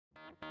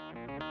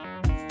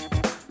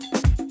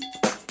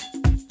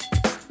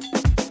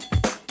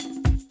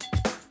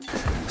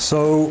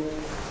So,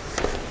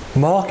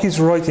 Mark is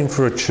writing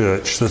for a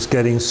church that's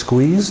getting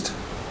squeezed.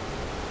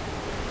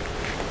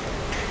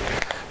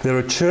 They're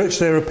a church,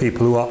 there are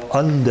people who are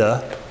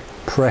under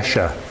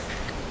pressure.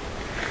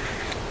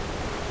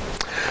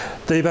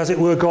 They've, as it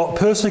were, got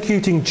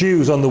persecuting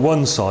Jews on the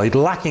one side,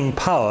 lacking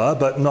power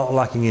but not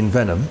lacking in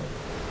venom.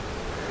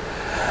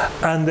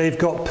 And they've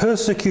got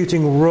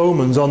persecuting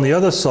Romans on the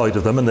other side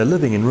of them, and they're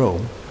living in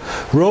Rome.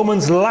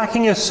 Romans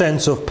lacking a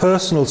sense of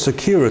personal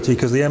security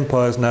because the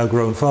empire's now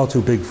grown far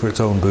too big for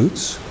its own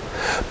boots,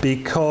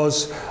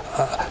 because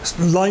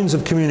lines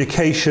of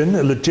communication,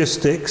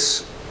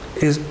 logistics,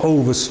 is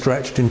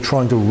overstretched in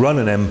trying to run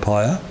an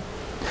empire.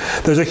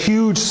 There's a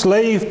huge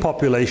slave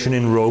population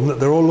in Rome that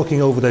they're all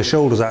looking over their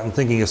shoulders at and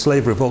thinking a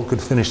slave revolt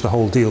could finish the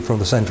whole deal from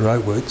the centre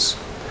outwards.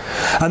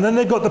 And then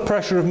they've got the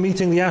pressure of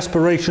meeting the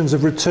aspirations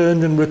of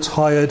returned and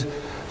retired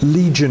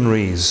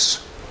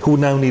legionaries who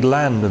now need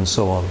land and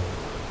so on.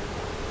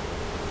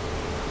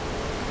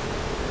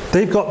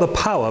 They've got the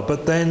power,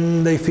 but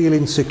then they feel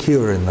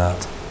insecure in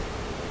that.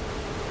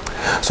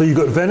 So you've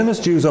got venomous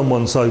Jews on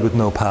one side with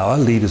no power,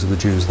 leaders of the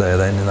Jews there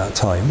then in that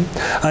time,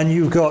 and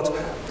you've got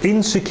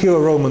insecure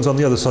Romans on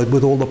the other side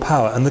with all the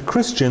power, and the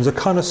Christians are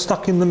kind of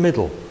stuck in the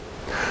middle.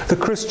 The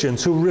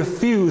Christians who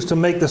refuse to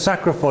make the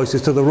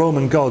sacrifices to the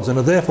Roman gods and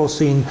are therefore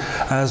seen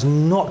as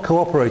not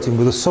cooperating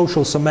with the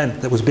social cement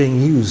that was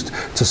being used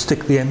to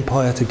stick the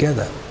empire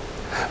together,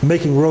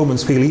 making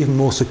Romans feel even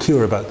more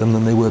secure about them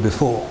than they were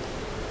before.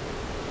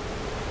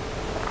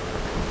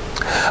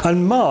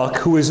 And Mark,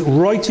 who is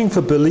writing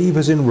for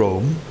believers in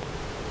Rome,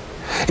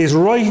 is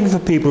writing for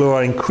people who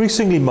are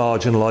increasingly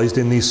marginalised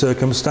in these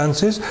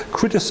circumstances,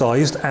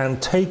 criticised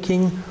and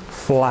taking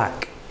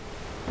flack.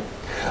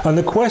 And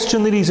the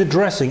question that he's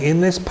addressing in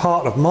this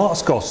part of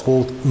Mark's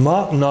Gospel,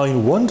 Mark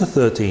 9,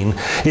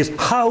 1-13, is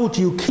how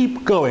do you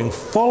keep going,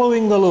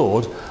 following the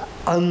Lord,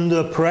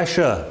 under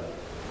pressure?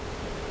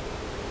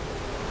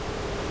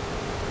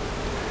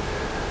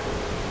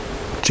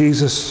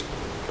 Jesus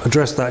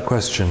addressed that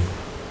question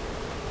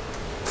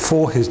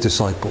for his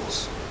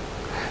disciples,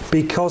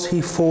 because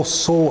he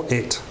foresaw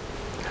it,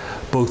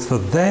 both for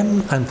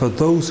them and for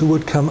those who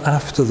would come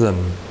after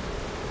them.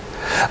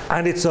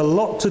 And it's a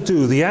lot to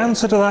do, the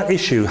answer to that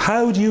issue,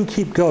 how do you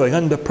keep going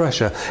under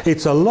pressure?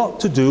 It's a lot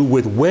to do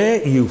with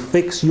where you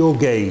fix your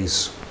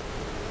gaze.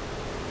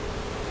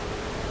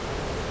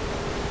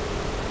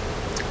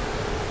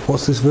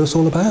 What's this verse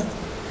all about?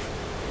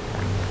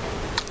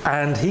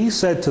 And he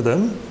said to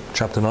them,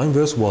 chapter 9,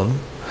 verse 1,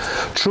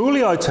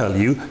 "Truly I tell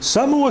you,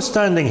 some who are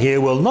standing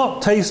here will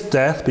not taste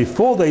death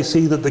before they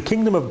see that the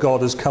kingdom of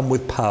God has come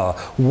with power."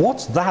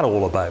 What's that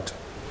all about?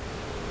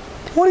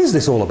 What is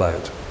this all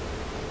about?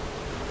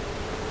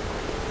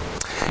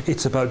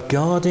 It's about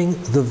guarding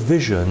the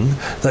vision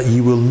that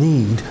you will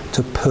need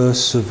to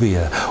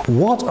persevere.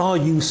 What are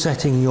you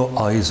setting your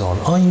eyes on?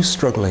 Are you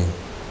struggling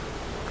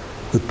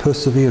with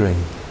persevering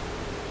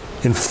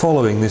in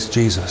following this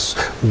Jesus?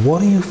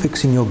 What are you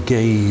fixing your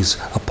gaze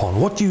upon?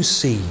 What do you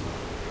see?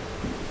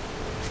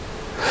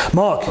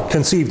 Mark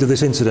conceived of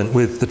this incident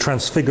with the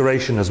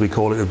transfiguration, as we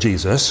call it, of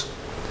Jesus,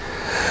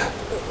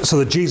 so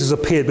that Jesus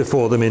appeared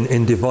before them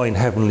in divine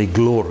heavenly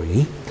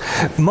glory.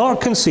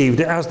 Mark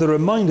conceived it as the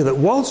reminder that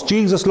whilst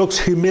Jesus looks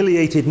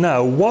humiliated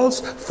now,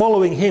 whilst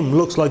following him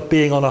looks like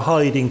being on a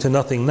hiding to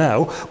nothing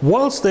now,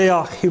 whilst they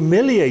are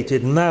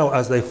humiliated now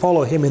as they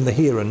follow him in the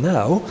here and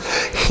now,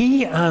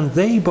 he and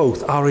they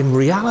both are in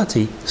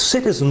reality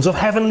citizens of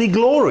heavenly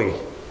glory.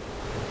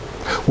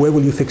 Where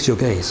will you fix your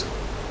gaze?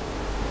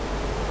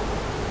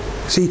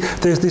 See,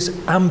 there's this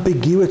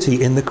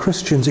ambiguity in the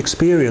Christian's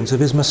experience of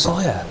his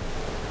Messiah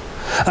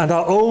and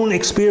our own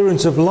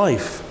experience of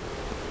life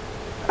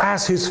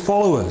as his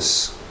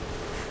followers.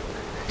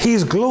 He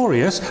is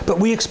glorious, but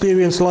we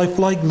experience life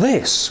like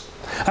this,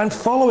 and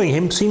following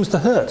him seems to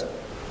hurt.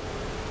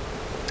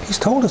 He's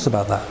told us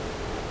about that,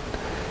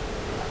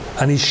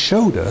 and he's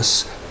showed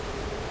us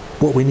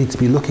what we need to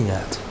be looking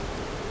at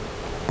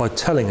by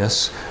telling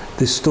us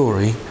this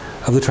story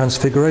of the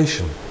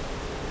Transfiguration.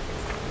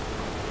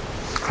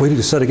 We need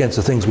to set against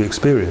the things we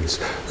experience,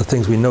 the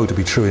things we know to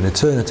be true in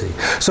eternity.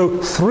 So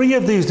 3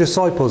 of these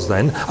disciples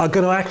then are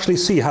going to actually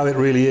see how it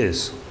really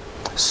is.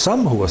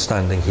 Some who are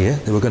standing here,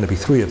 there were going to be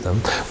 3 of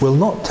them, will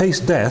not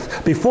taste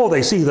death before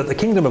they see that the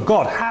kingdom of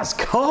God has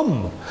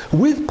come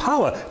with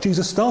power.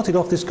 Jesus started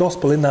off this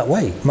gospel in that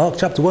way. Mark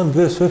chapter 1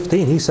 verse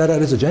 15, he set out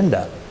his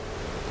agenda.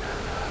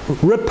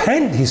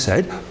 Repent, he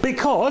said,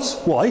 because,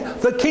 why?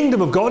 The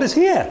kingdom of God is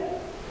here.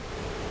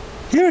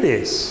 Here it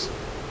is.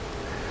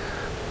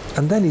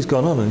 And then he's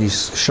gone on and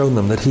he's shown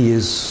them that he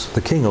is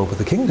the king over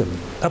the kingdom.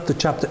 Up to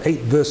chapter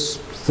 8 verse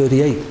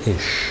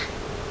 38-ish.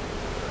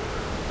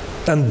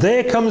 And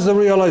there comes the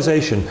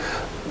realization.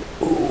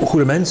 Who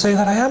do men say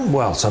that I am?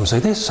 Well, some say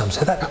this, some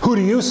say that. Who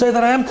do you say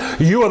that I am?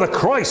 You are the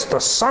Christ, the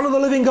Son of the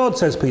living God,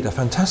 says Peter.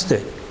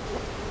 Fantastic.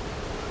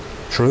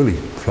 Truly,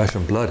 flesh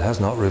and blood has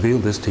not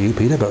revealed this to you,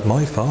 Peter, but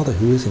my Father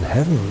who is in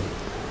heaven.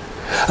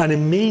 And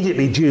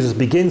immediately Jesus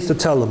begins to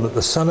tell them that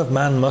the Son of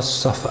Man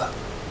must suffer.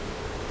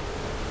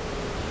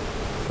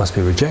 Must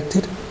be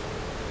rejected,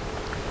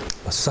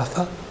 must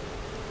suffer,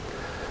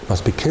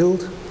 must be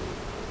killed,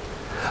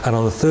 and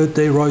on the third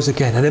day rise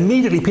again. And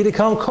immediately Peter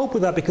can't cope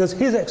with that, because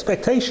his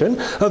expectation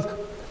of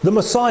the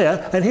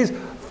Messiah and his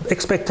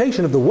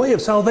expectation of the way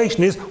of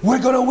salvation is,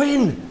 we're going to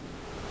win.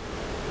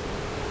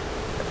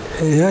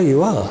 Yeah,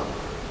 you are.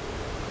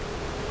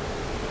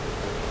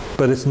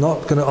 But it's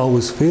not going to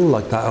always feel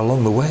like that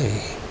along the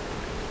way.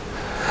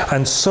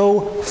 And so,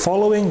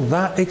 following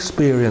that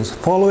experience,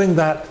 following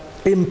that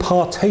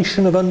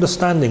impartation of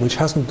understanding which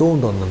hasn't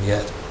dawned on them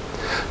yet,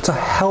 to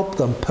help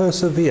them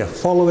persevere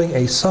following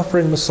a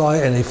suffering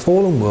Messiah in a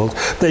fallen world,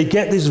 they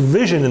get this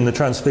vision in the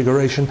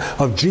Transfiguration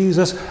of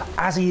Jesus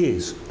as he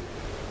is,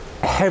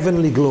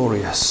 heavenly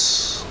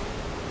glorious.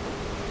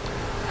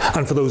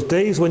 And for those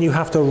days when you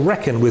have to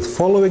reckon with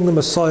following the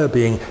Messiah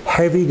being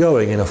heavy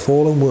going in a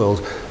fallen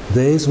world,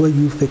 there's where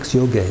you fix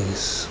your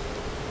gaze.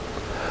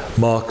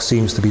 Mark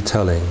seems to be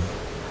telling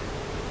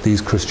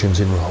these Christians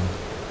in Rome.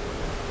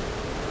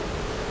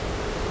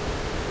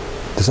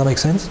 Does that make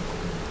sense?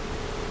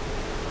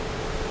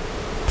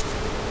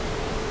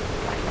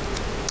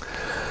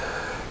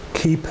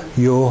 Keep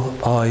your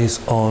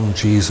eyes on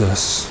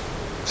Jesus,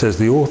 says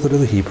the author to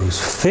the Hebrews.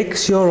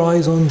 Fix your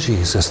eyes on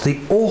Jesus, the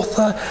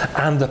author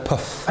and the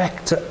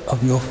perfecter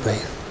of your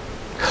faith,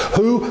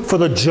 who, for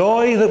the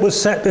joy that was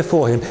set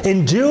before him,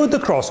 endured the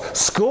cross,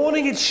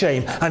 scorning its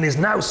shame, and is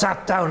now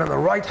sat down at the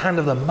right hand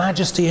of the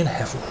Majesty in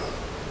heaven.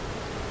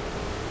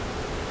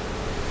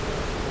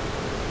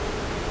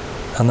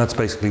 And that's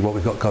basically what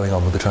we've got going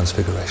on with the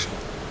Transfiguration.